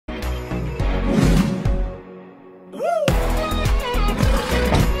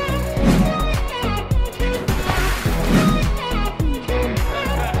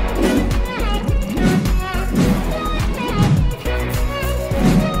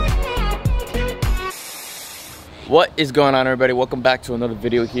What is going on, everybody? Welcome back to another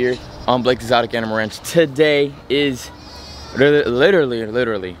video here on Blake's Exotic Animal Ranch. Today is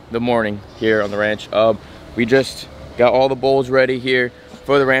literally the morning here on the ranch. We just got all the bowls ready here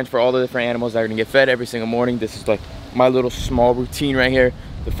for the ranch for all the different animals that are gonna get fed every single morning. This is like my little small routine right here.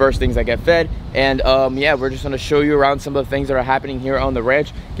 The first things I get fed, and yeah, we're just gonna show you around some of the things that are happening here on the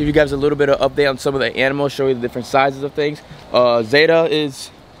ranch. Give you guys a little bit of update on some of the animals, show you the different sizes of things. Zeta is,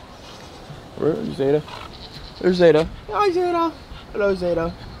 where is Zeta? There's Zeta. Hi, Zeta. Hello,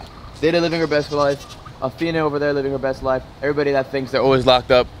 Zeta. Zeta living her best life. Athena over there living her best life. Everybody that thinks they're always locked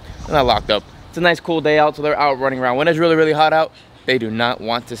up, they're not locked up. It's a nice cool day out, so they're out running around. When it's really hot out, they do not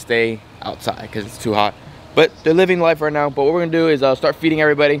want to stay outside because it's too hot. But they're living life right now. But what we're gonna do is start feeding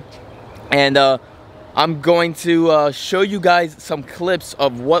everybody, and I'm going to show you guys some clips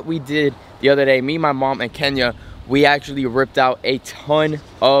of what we did the other day. Me, my mom, and Kenya, we actually ripped out a ton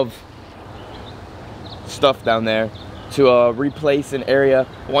of stuff down there to replace an area.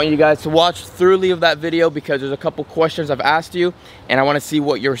 I want you guys to watch thoroughly of that video because there's a couple questions I've asked you, and I want to see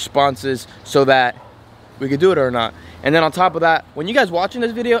what your response is so that we could do it or not. And then on top of that, when you guys watching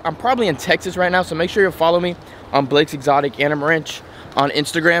this video, I'm probably in Texas right now, so make sure you follow me on Blake's Exotic Animal Ranch on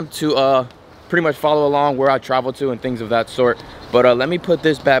Instagram to pretty much follow along where I travel to and things of that sort. But let me put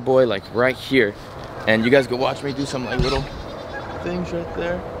this bad boy like right here, and you guys can watch me do some like little things right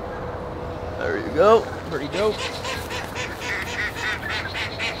there. There you go, pretty dope.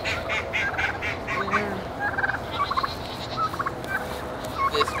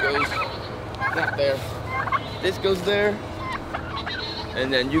 This goes not there. This goes there,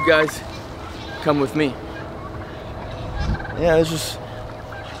 and then you guys come with me. Yeah, it's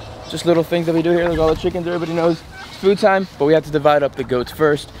just little things that we do here. There's all the chickens. Everybody knows it's food time, but we have to divide up the goats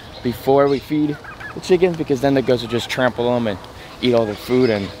first before we feed the chickens, because then the goats will just trample them and eat all their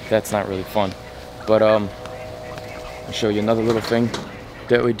food, and that's not really fun. But I'll show you another little thing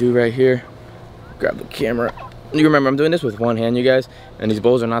that we do right here. Grab the camera. You remember, I'm doing this with one hand, you guys, and these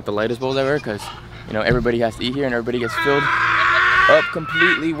bowls are not the lightest bowls ever, because you know everybody has to eat here and everybody gets filled up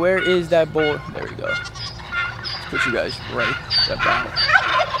completely. Where is that bowl? There we go. Let's put you guys right about.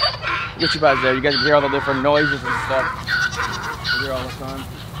 Get you guys there. You guys can hear all the different noises and stuff. You hear all the time.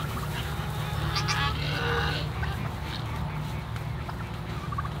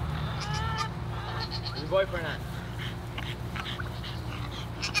 Where's your boyfriend at?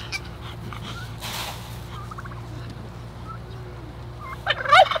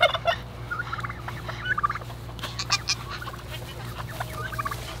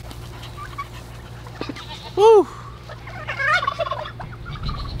 Woo!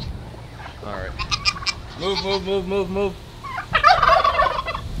 Alright. Move.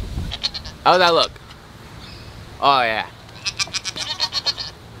 How's that look? Oh, yeah.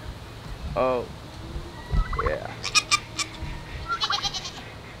 Oh, yeah.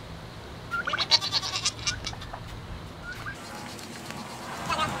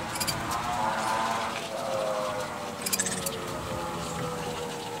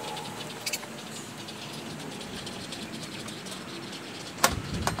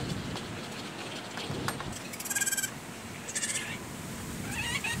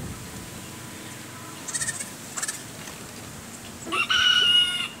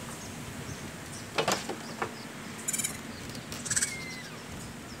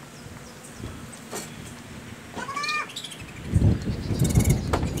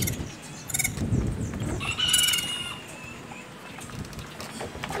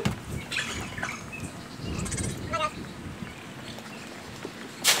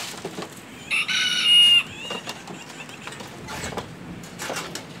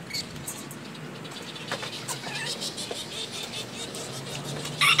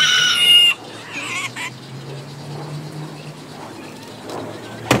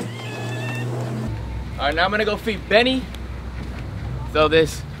 All right, now I'm gonna go feed Benny. Throw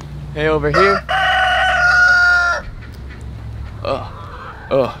this hay over here.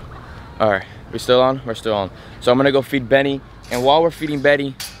 All right, we still on? We're still on. So I'm gonna go feed Benny, and while we're feeding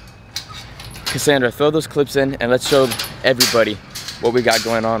Benny, Cassandra, throw those clips in and let's show everybody what we got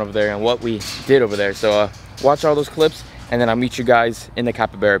going on over there and what we did over there. So watch all those clips, and then I'll meet you guys in the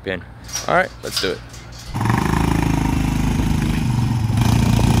capybara pen. All right, let's do it.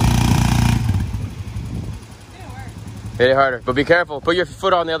 Hit it harder, but be careful. Put your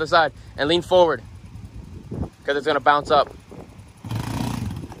foot on the other side and lean forward because it's gonna bounce up.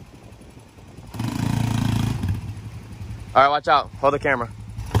 All right, watch out. Hold the camera.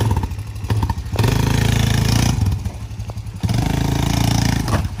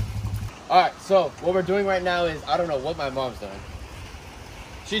 All right, so what we're doing right now is, I don't know what my mom's doing.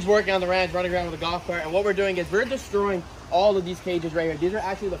 she's working on the ranch, running around with a golf cart. And what we're doing is we're destroying all of these cages right here. These are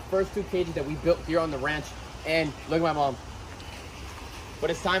actually the first 2 cages that we built here on the ranch. And look at my mom. But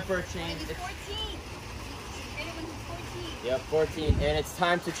it's time for a change. It's 14. Yep, 14, and it's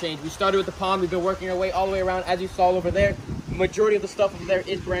time to change. We started with the pond. We've been working our way all the way around, as you saw over there. The majority of the stuff over there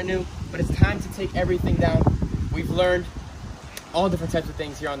is brand new, but it's time to take everything down. We've learned all different types of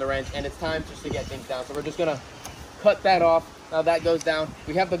things here on the ranch, and it's time just to get things down. So we're just gonna cut that off. Now that goes down.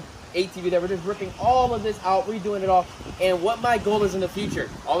 We have the ATV there. We're just ripping all of this out, redoing it all. And what my goal is in the future,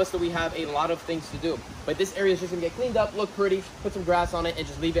 obviously we have a lot of things to do, but this area is just gonna get cleaned up, look pretty, put some grass on it, and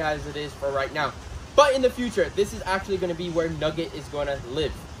just leave it as it is for right now. But in the future, this is actually going to be where Nugget is going to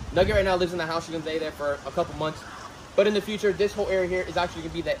live. Nugget right now lives in the house. She's going to stay there for a couple months. But in the future, this whole area here is actually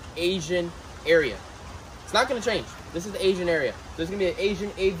going to be the Asian area. It's not going to change. This is the Asian area. There's going to be an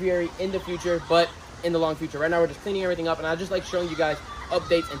Asian aviary in the future, but in the long future. Right now, we're just cleaning everything up, and I just like showing you guys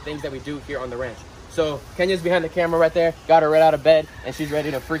updates and things that we do here on the ranch. So Kenya's behind the camera right there. Got her right out of bed, and she's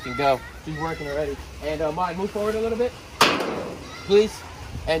ready to freaking go. She's working already. And Mike, move forward a little bit, please.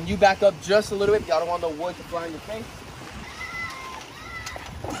 And you back up just a little bit. Y'all don't want the wood to fly in your face.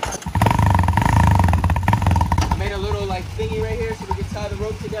 I made a little like thingy right here so we can tie the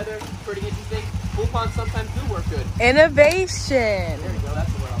rope together. Pretty interesting. Pool ponds sometimes do work good. Innovation. There you go.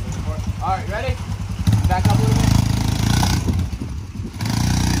 That's the word I'm looking for. All right, ready? Back up a little bit.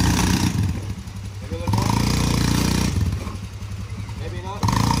 Maybe a little more. Maybe not.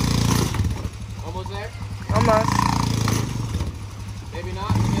 Almost there. Almost. Maybe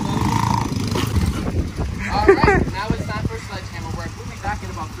not. Maybe another. All right, now it's time for sledgehammer work. We'll be back in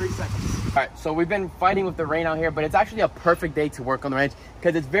about 3 seconds. All right, so we've been fighting with the rain out here, but it's actually a perfect day to work on the ranch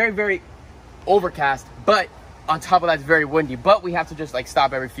because it's very, very overcast, but on top of that, it's very windy. But we have to just like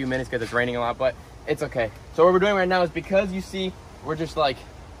stop every few minutes because it's raining a lot, but it's okay. So what we're doing right now is, because you see, we're just like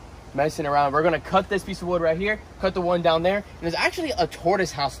messing around. We're gonna cut this piece of wood right here, cut the one down there, and there's actually a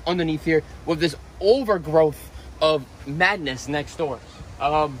tortoise house underneath here with this overgrowth of madness next door.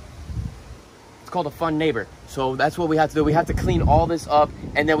 It's called a fun neighbor. So that's what we have to do. We have to clean all this up,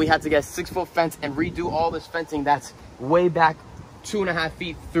 and then we have to get a 6-foot fence and redo all this fencing that's way back 2.5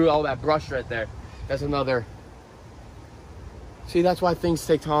 feet through all that brush right there. That's another. See, that's why things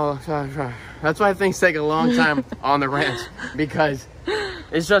take that's why things take a long time on the ranch, because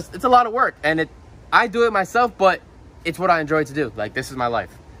it's a lot of work, and I do it myself, but it's what I enjoy to do. Like, this is my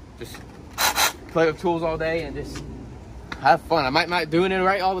life. Just play with tools all day and just have fun. I might not doing it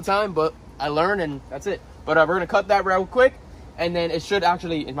right all the time, but I learn, and that's it. But we're gonna cut that real quick, and then it should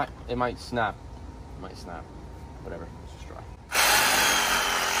actually, it might snap. It might snap. Whatever. Let's just try.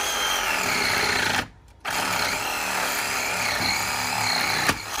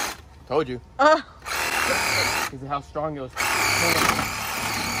 Told you. Because of how strong it was.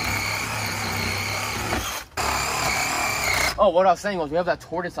 Oh, what I was saying was, we have that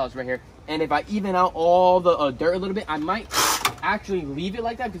tortoise house right here, and if I even out all the dirt a little bit, I might actually leave it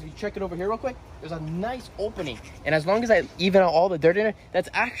like that, because if you check it over here real quick, there's a nice opening, and as long as I even out all the dirt in it, that's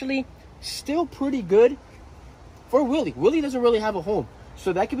actually still pretty good for Willie. Willie doesn't really have a home,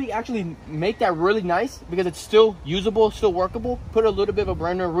 so that could be actually make that really nice, because it's still usable, still workable. Put a little bit of a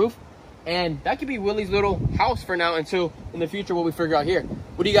brand new roof, and that could be Willie's little house for now, until in the future what we figure out here.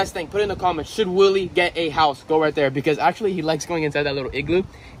 What do you guys think? Put it in the comments. Should Willie get a house? Go right there, because actually he likes going inside that little igloo,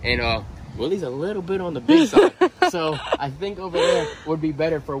 and Willie's a little bit on the big side. So I think over there would be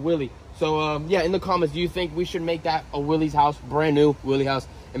better for Willie. So yeah, in the comments, do you think we should make that a Willie's house, brand new Willie house,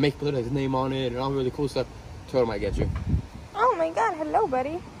 and put his name on it and all really cool stuff? Total might get you. Oh my God, hello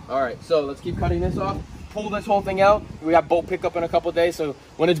buddy. All right, so let's keep cutting this off. Pull this whole thing out. We got bulk pickup in a couple days, so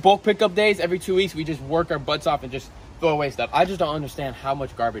when it's bulk pickup days, every 2 weeks, we just work our butts off and just throw away stuff. I just don't understand how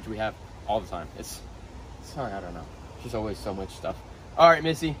much garbage we have all the time. It's I don't know. There's always so much stuff. All right,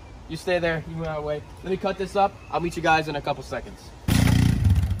 Missy, you stay there. You move out of the way. Let me cut this up. I'll meet you guys in a couple seconds.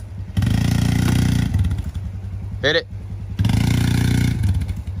 Hit it.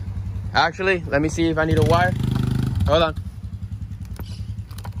 Actually, let me see if I need a wire. Hold on.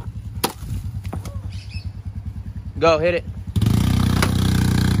 Go, hit it.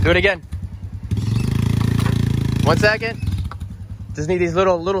 Do it again. 1 second. Just need these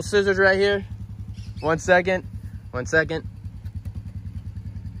little scissors right here. 1 second. 1 second.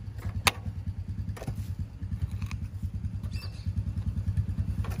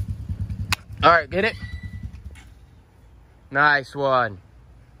 All right, get it. Nice one.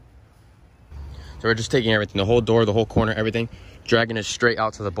 So we're just taking everything, the whole door, the whole corner, everything, dragging it straight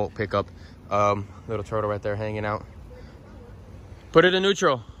out to the bolt pickup. Little turtle right there hanging out. Put it in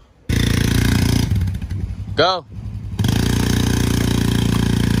neutral. Go.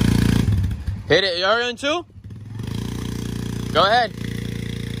 Hit it. You're in 2? Go ahead.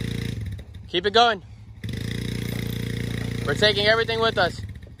 Keep it going. We're taking everything with us.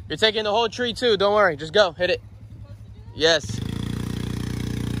 You're taking the whole tree too. Don't worry. Just go. Hit it. Yes.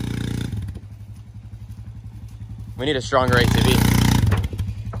 We need a stronger ATV.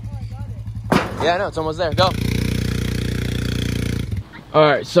 Yeah, I know. It's almost there. Go. All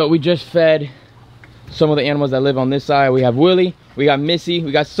right. So we just fed some of the animals that live on this side. We have Willie. We got Missy.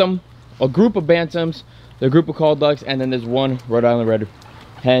 We got a group of bantams. The group of call ducks. And then there's one Rhode Island red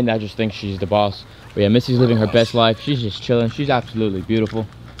hen. I just think she's the boss. But yeah, Missy's living her best life. She's just chilling. She's absolutely beautiful.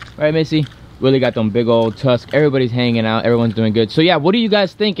 All right, Missy? Willie got them big old tusks. Everybody's hanging out. Everyone's doing good. So yeah, what do you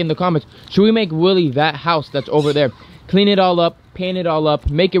guys think in the comments? Should we make Willie that house that's over there? Clean it all up, paint it all up,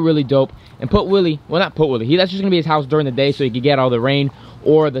 make it really dope, and put Willie, well, not put Willie. That's just going to be his house during the day so he can get all the rain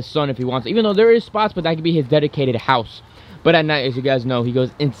or the sun if he wants. Even though there is spots, but that could be his dedicated house. But at night, as you guys know, he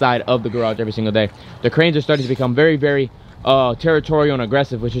goes inside of the garage every single day. The cranes are starting to become very, very territorial and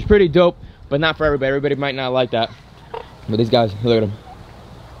aggressive, which is pretty dope, but not for everybody. Everybody might not like that. But these guys, look at them.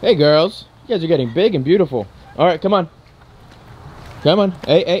 Hey, girls. You guys are getting big and beautiful. All right, come on. Come on.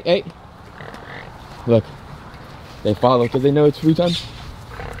 Hey, hey, hey. Look. They follow because they know it's free time.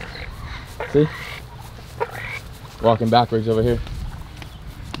 See? Walking backwards over here.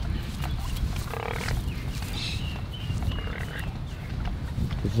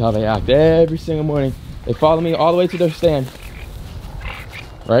 This is how they act every single morning. They follow me all the way to their stand.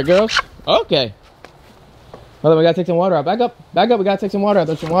 Right, girls? Okay. Hold on, we gotta take some water out. Back up, back up. We gotta take some water out.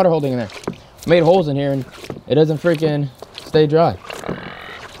 There's some water holding in there. Made holes in here and it doesn't freaking stay dry.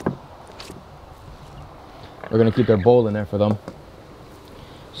 We're gonna keep their bowl in there for them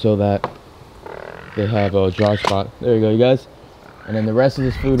so that they have a dry spot. There you go, you guys. And then the rest of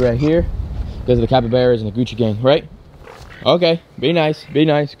this food right here goes to the capybaras and the Gucci gang, right? Okay, be nice, be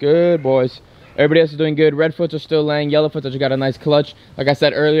nice. Good boys. Everybody else is doing good. Redfoots are still laying. Yellowfoots just got a nice clutch. Like I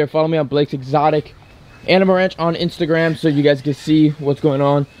said earlier, follow me on Blake's Exotic Animal Ranch on Instagram so you guys can see what's going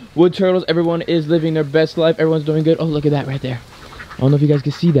on. Wood turtles, everyone is living their best life. Everyone's doing good. Oh, look at that right there. I don't know if you guys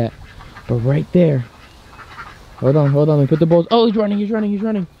can see that, but right there. Hold on, hold on. Let me put the bowls. Oh, he's running, he's running, he's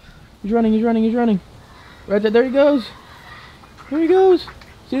running. He's running, he's running, he's running. Right there, there he goes. There he goes.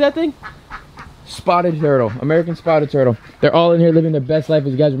 See that thing? Spotted turtle, American spotted turtle. They're all in here living their best life.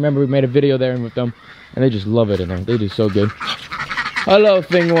 As you guys remember, we made a video there with them, and they just love it in there. They do so good. Hello,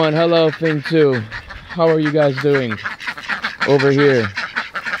 thing 1. Hello, thing 2. How are you guys doing over here?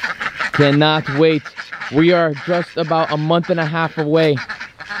 Cannot wait. We are just about a month and a half away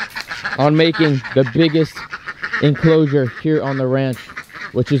on making the biggest enclosure here on the ranch,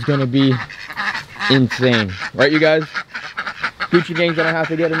 which is going to be insane. Right, you guys? Gucci gang's going to have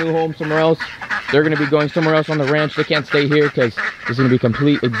to get a new home somewhere else. They're going to be going somewhere else on the ranch. They can't stay here because there's going to be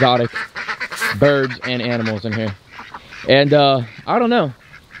complete exotic birds and animals in here. And I don't know,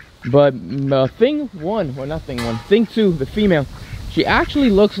 but thing 1, well, not thing 1, thing 2, the female, she actually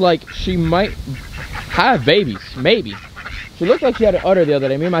looks like she might have babies, maybe. She looked like she had an udder the other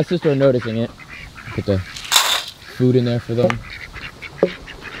day. Me and my sister are noticing it. Put the food in there for them.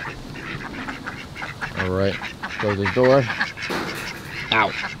 All right, close this door.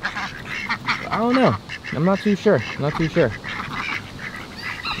 Ow. I don't know. I'm not too sure. Not too sure.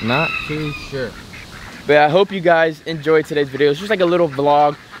 Not too sure. But yeah, I hope you guys enjoyed today's video. It's just like a little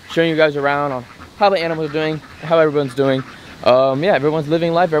vlog showing you guys around on how the animals are doing, how everyone's doing. Yeah, everyone's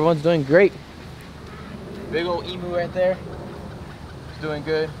living life. Everyone's doing great. Big old emu right there. It's doing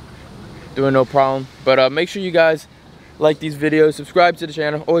good. Doing no problem. But make sure you guys like these videos, subscribe to the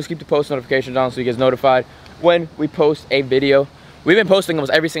channel, always keep the post notifications on so you get notified when we post a video. We've been posting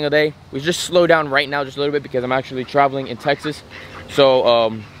almost every single day. We just slow down right now just a little bit because I'm actually traveling in Texas.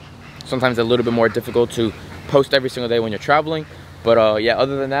 So sometimes it's a little bit more difficult to post every single day when you're traveling. But yeah,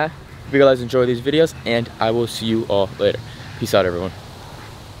 other than that, hope you guys enjoy these videos and I will see you all later. Peace out, everyone.